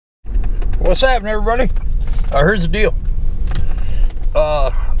What's happening, everybody? Here's the deal.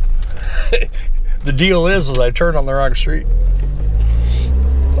 The deal is I turned on the wrong street.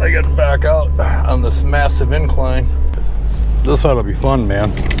 I got to back out on this massive incline. This ought to be fun,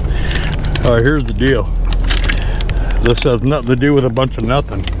 man. Here's the deal. This has nothing to do with a bunch of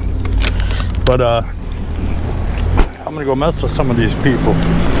nothing. But I'm gonna go mess with some of these people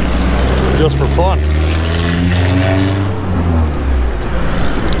just for fun.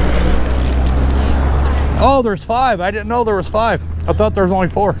 Oh, there's 5. I didn't know there was 5. I thought there was only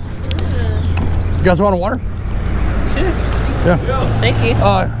 4. You guys want a water? Sure. Yeah. Thank you.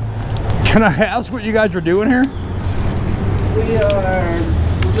 Can I ask what you guys are doing here? We are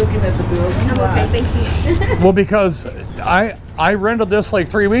looking at the building. Okay, thank you. Well, because I rented this like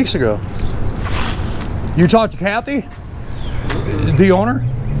 3 weeks ago. You talked to Kathy, the owner?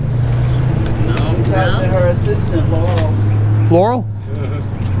 We talked to her assistant, Laurel. Laurel?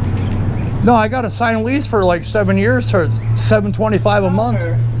 No, I got a signed lease for like 7 years, so it's $7.25 a month.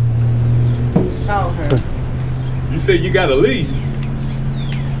 Call her. You said you got a lease.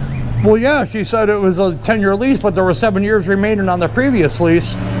 Well, yeah, she said it was a 10-year lease, but there were 7 years remaining on the previous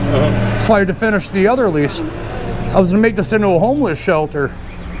lease. So I had to finish the other lease. I was gonna make this into a homeless shelter.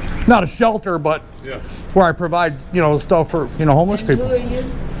 Not a shelter, but where I provide, you know, stuff for, you know, homeless people. Who are you?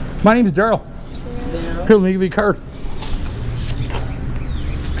 My name's Daryl. Here, let me give you a card.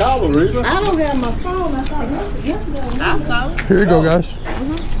 Call her, Rita. I don't have my phone. I thought yesterday. I'll call. Here you go, guys.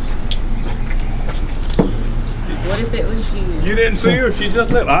 What if it was you? You didn't see her? She just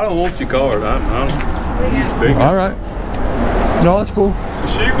left. I don't want your card. I don't. All right. No, that's cool.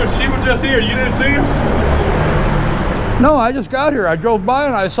 She was just here. You didn't see her? No, I just got here. I drove by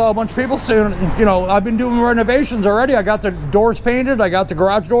and I saw a bunch of people standing. You know, I've been doing renovations already. I got the doors painted. I got the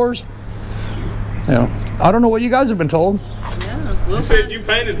garage doors. You know, I don't know what you guys have been told. Yeah, You said you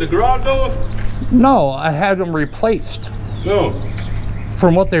painted the garage doors? No, I had them replaced No.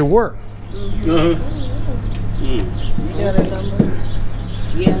 from what they were. Yeah.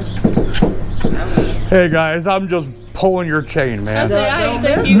 Hey guys, I'm just pulling your chain, man.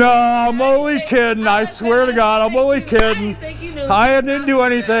 Thank you. No, I'm only kidding. I swear to God, I'm only kidding. I didn't do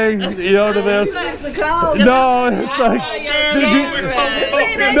anything, you know, to this. No, it's like,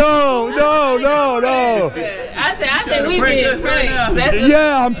 no. I said we being pranked.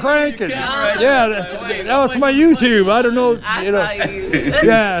 Yeah, I'm pranking. Yeah, it's my YouTube. I don't know, you know.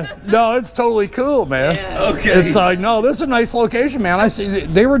 Yeah, no, it's totally cool, man. Okay. It's like, no, this is a nice location, man. I see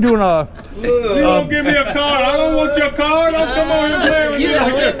they were doing a. You don't give me a card. I don't want your card. Don't come on here and play with You me.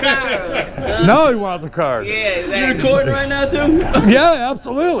 don't want a card. No, he wants a card. Yeah, exactly. You recording right now too? Yeah,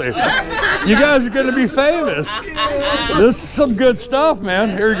 absolutely. You guys are going to be famous. This is some good stuff, man.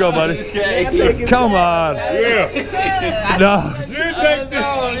 Here you go, buddy. Come on. Yeah. No. You take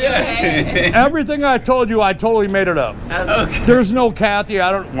this. Everything I told you, I totally made it up. Okay. There's no Kathy.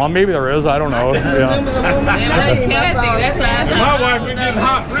 I don't. Well, maybe there is. I don't know. Yeah. My wife been getting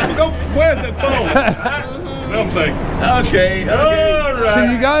hot. Rita, go. Where's that phone? No thank you. Okay. All right. So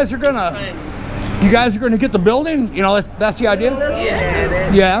you guys are gonna get the building. You know, that's the idea.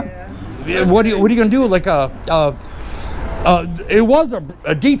 Yeah. What are you gonna do? Like it was a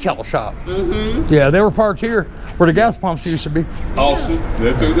detail shop. Yeah, they were parked here where the gas pumps used to be. Austin.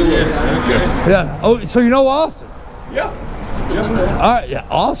 That's who they were. Okay. Yeah. Oh, so you know Austin? Yeah. All right. Yeah.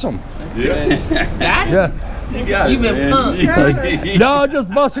 Awesome. Yeah. Yeah. You got it, You've been man. punked. No, just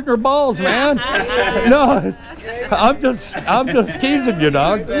busting your balls, man. No, I'm just teasing you,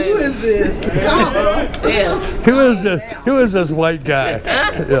 dog. Who is this? Yeah. Who is this white guy?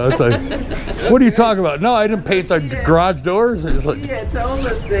 Yeah, it's like, what are you talking about? No, I didn't paint the garage doors. It's like, She had told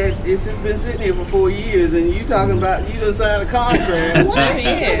us that it's just been sitting here for 4 years, and you talking about you done signed a contract. What?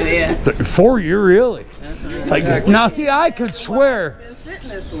 Yeah. it's like 4 year, really? It's like, now see, I could swear. Been sitting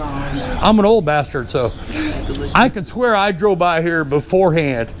this long. I'm an old bastard, so I could swear I drove by here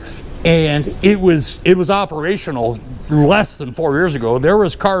beforehand, and it was operational less than 4 years ago. There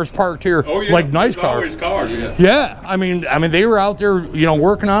was cars parked here, Oh, yeah. like nice There's always cars. cars, yeah. Yeah, I mean they were out there, you know,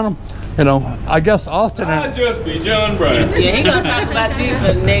 working on them. You know, I guess Austin. I just be John Brown. Yeah, he gonna talk about you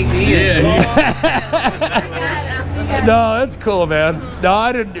for the next year. No, it's cool, man. No,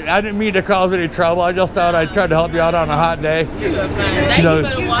 I didn't mean to cause any trouble. I just thought I'd try to help you out on a hot day. Thank you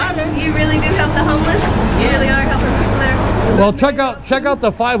for the water. You really do help the homeless? You really are helping people there? Well, check out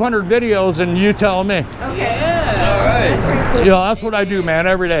the 500 videos and you tell me. Okay. All right. You know, that's what I do, man,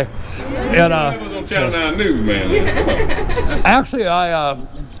 every day. And That was on Channel 9 News, man. actually, I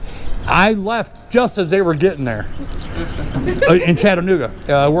left just as they were getting there in Chattanooga.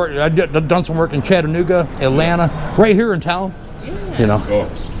 I'd done some work in Chattanooga, Atlanta, right here in town. You know. Oh.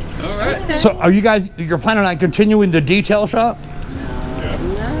 All right. So are you guys, you're planning on continuing the detail shop?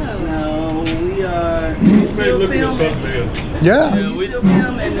 No, we still filming. Yeah. We still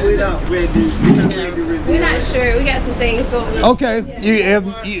filming. We don't ready to review. We're not sure. We got some things going on. Okay.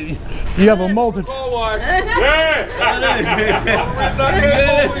 You have a multitude.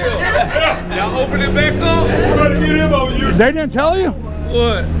 Y'all open it back up. They didn't tell you?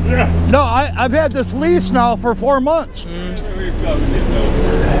 What? No, I've had this lease now for 4 months.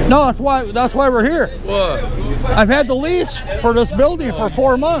 No, that's why we're here. What? I've had the lease for this building for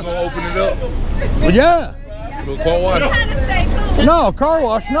 4 months. Gonna open it up. Well, yeah. Go car wash. No, car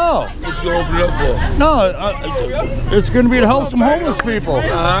wash, no. What you gonna open it up for? No, it's going to be to help some homeless people. All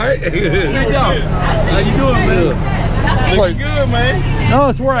right. How you doing, man? It's like, Good, man. no,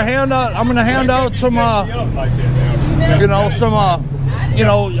 it's where I'm going to hand out some,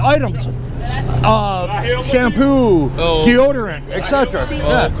 items. Shampoo, deodorant, etc.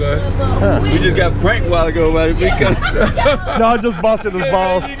 Yeah. Okay. We just got pranked a while ago, buddy. No, I just busted his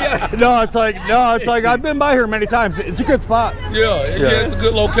balls. No, it's like I've been by here many times. It's a good spot. Yeah, it's a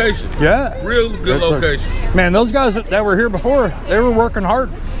good location. Yeah, Real good location. Man, those guys that were here before, they were working hard.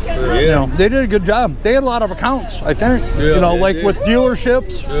 Yeah. They did a good job. They had a lot of accounts, I think. With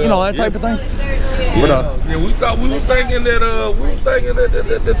dealerships, that type of thing. We was thinking that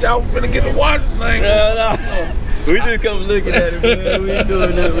y'all was finna get the water thing. No. We just come looking at it, man. We ain't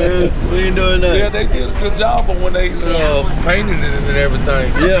doing that, man. We ain't doing that. Yeah, they did a good job on when they painted it and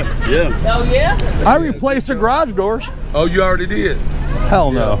everything. Yeah. Oh, yeah? I replaced the garage doors. Oh, you already did?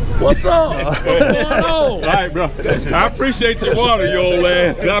 Hell no. What's up? What's going on? All right, bro. I appreciate your water, you old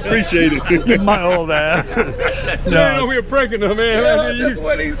ass. I appreciate it. My old ass. No, we're pranking them, man. Yeah, that's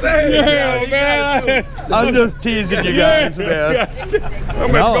what he said. Yeah, man. I'm just teasing you guys, man.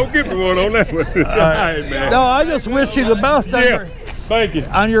 I'm gonna go get me one on that one. All right, man. No, I just wish you the best Thank you.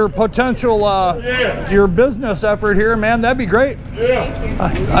 on your potential, your business effort here, man. That'd be great. Yeah.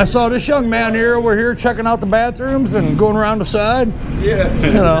 I saw this young man here. We're here checking out the bathrooms and going around the side. Yeah.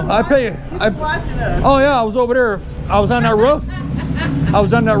 Watching us. Oh yeah, I was over there. I was on that roof. No,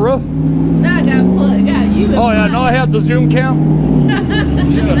 I got you. Oh yeah, no, I had the Zoom cam.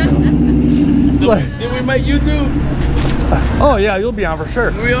 Did we make YouTube? Oh yeah, you'll be on for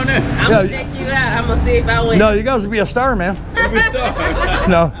sure. We on there? I'm gonna check you out. I'm gonna see if I win. No, you guys will be a star, man.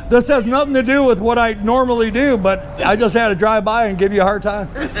 No, this has nothing to do with what I normally do, but I just had to drive by and give you a hard time.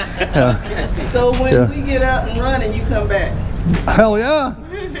 Yeah. So when we get out and run and you come back. Hell yeah.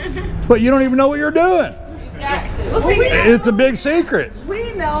 But you don't even know what you're doing. It's a big secret.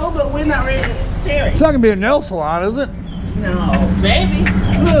 We know, but we're not ready to share it. It's not gonna be a nail salon, is it? No. Maybe.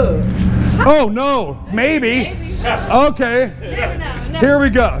 Look. Oh no, maybe. Okay. Here we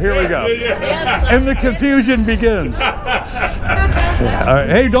go. And the confusion begins. All right.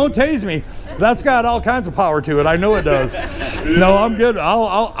 Hey, don't tase me. That's got all kinds of power to it. I know it does. No, I'm good.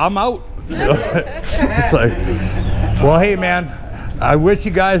 I'm out. It's like, well, hey, man. I wish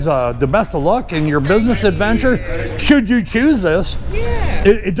you guys the best of luck in your business adventure. Should you choose this,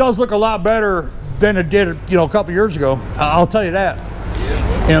 it does look a lot better than it did, a couple years ago. I'll tell you that.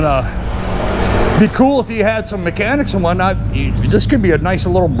 And be cool if you had some mechanics and whatnot. This could be a nice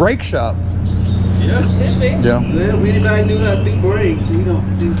little brake shop. Yeah. Yeah. Well, we anybody knew how to do brakes. We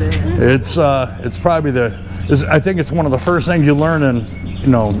don't do that. It's probably I think it's one of the first things you learn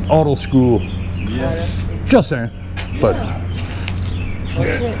in auto school. Yeah. Just saying. But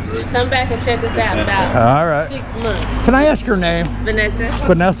Come back and check us out about all right. 6 months. Can I ask your name? Vanessa.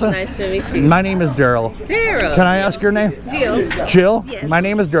 Vanessa? Nice to meet you. My name is Daryl. Daryl. Can I ask your name? Jill. Jill? Yes. My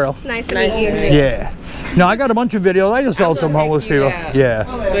name is Daryl. Nice to meet you. Yeah. No, I got a bunch of videos. I just saw some homeless people. Yeah.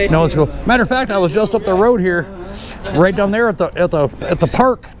 No, it's cool. Matter of fact, I was just up the road here, right down there at the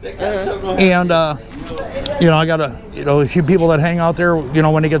park, and I got a few people that hang out there.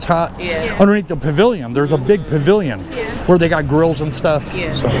 When it gets hot. Yeah. Underneath the pavilion, there's a big pavilion where they got grills and stuff.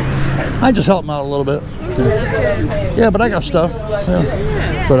 Yeah. So I just help them out a little bit. Yeah, but I got stuff.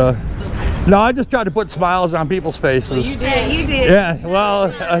 Yeah. But no, I just tried to put smiles on people's faces. Yeah, you did. Yeah,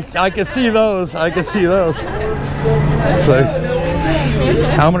 well, I can see those. So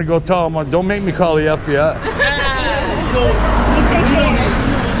I'm gonna go tell them, don't make me call the FBI. You take care.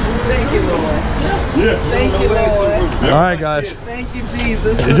 Thank you, Lord. Thank you, Lord. All right, guys. Thank you,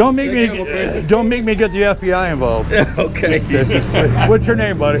 Jesus. Don't make me get the FBI involved. Okay. What's your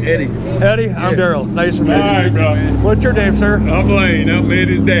name, buddy? Eddie. Eddie. I'm Daryl. Nice to meet you. All right, bro. What's your name, sir? I'm Lane. I'm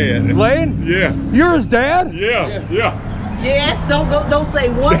Eddie's dad. Lane. Yeah. You're his dad? Yeah. Yes, don't say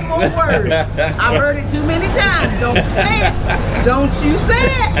one more word. I've heard it too many times. Don't you say it. Don't you say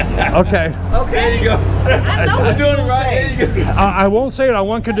it. Okay. Okay. There you go. I know what you're gonna say. There you go. I won't say it on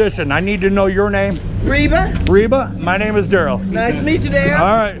one condition. I need to know your name. Reba, Reba, my name is Daryl. nice to meet you there.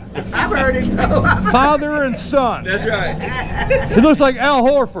 All right. I've heard it though. Father and son. That's right. He looks like Al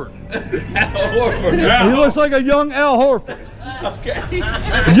Horford. He looks like a young Al Horford. Okay.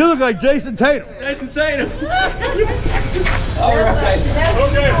 You look like Jason Tatum. Jason Tatum. All right.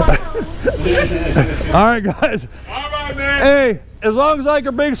 All right, guys. All right, man. Hey, as long as I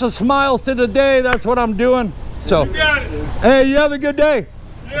can bring some smiles to the day, that's what I'm doing. So, You got it. hey, you have a good day.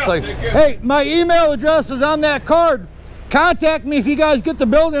 It's like, take care. hey, my email address is on that card. Contact me if you guys get the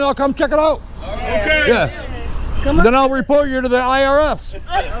building. I'll come check it out. Okay. Yeah. Then I'll report you to the IRS.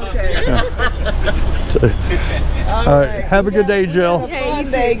 Okay. All right. Have a good day, Jill.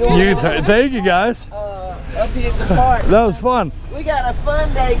 Fun day going on, Thank you, guys. up here at the park. That was fun. We got a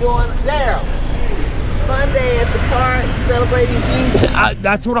fun day going there. Fun day at the park celebrating Juneteenth.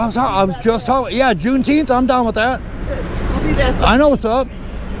 That's what I was just talking. Yeah, Juneteenth. I'm down with that. We'll be there I know what's up.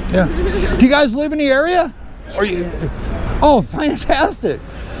 Yeah. Do you guys live in the area? Or you? Oh, fantastic.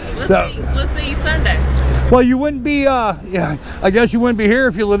 We'll see you Sunday. Well, you wouldn't be. Yeah, I guess you wouldn't be here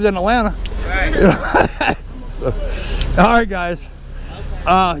if you lived in Atlanta. Right. So, all right, guys.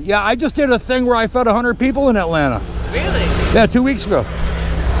 Yeah, I just did a thing where I fed 100 people in Atlanta. Really? Yeah, 2 weeks ago.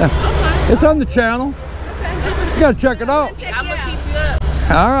 Yeah. It's on the channel. You gotta check it out. I'm gonna keep you up.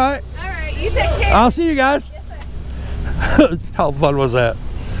 All right. All right, you take care. I'll see you guys. How fun was that?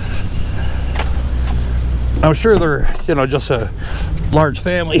 I'm sure they're, just a large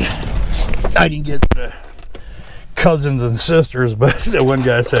family. I didn't get the cousins and sisters, but the one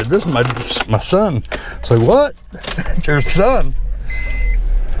guy said, "This is my son." It's like, what? It's your son?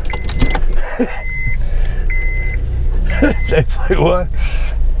 It's like, what?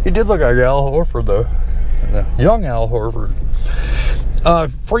 He did look like Al Horford, though. Young Al Horford.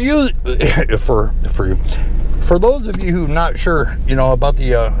 For you, for those of you who are not sure, about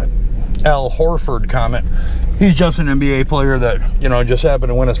the Al Horford comment, he's just an NBA player that, just happened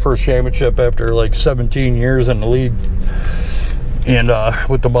to win his first championship after like 17 years in the league, and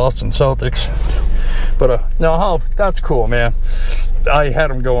with the Boston Celtics. But no, that's cool, man. I had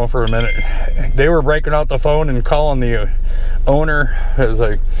him going for a minute. They were breaking out the phone and calling the owner. It was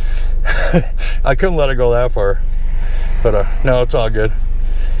like, I couldn't let it go that far. But no, it's all good.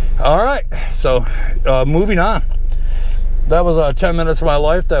 All right, so moving on. That was 10 minutes of my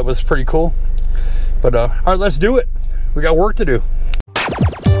life. That was pretty cool. But all right, let's do it. We got work to do.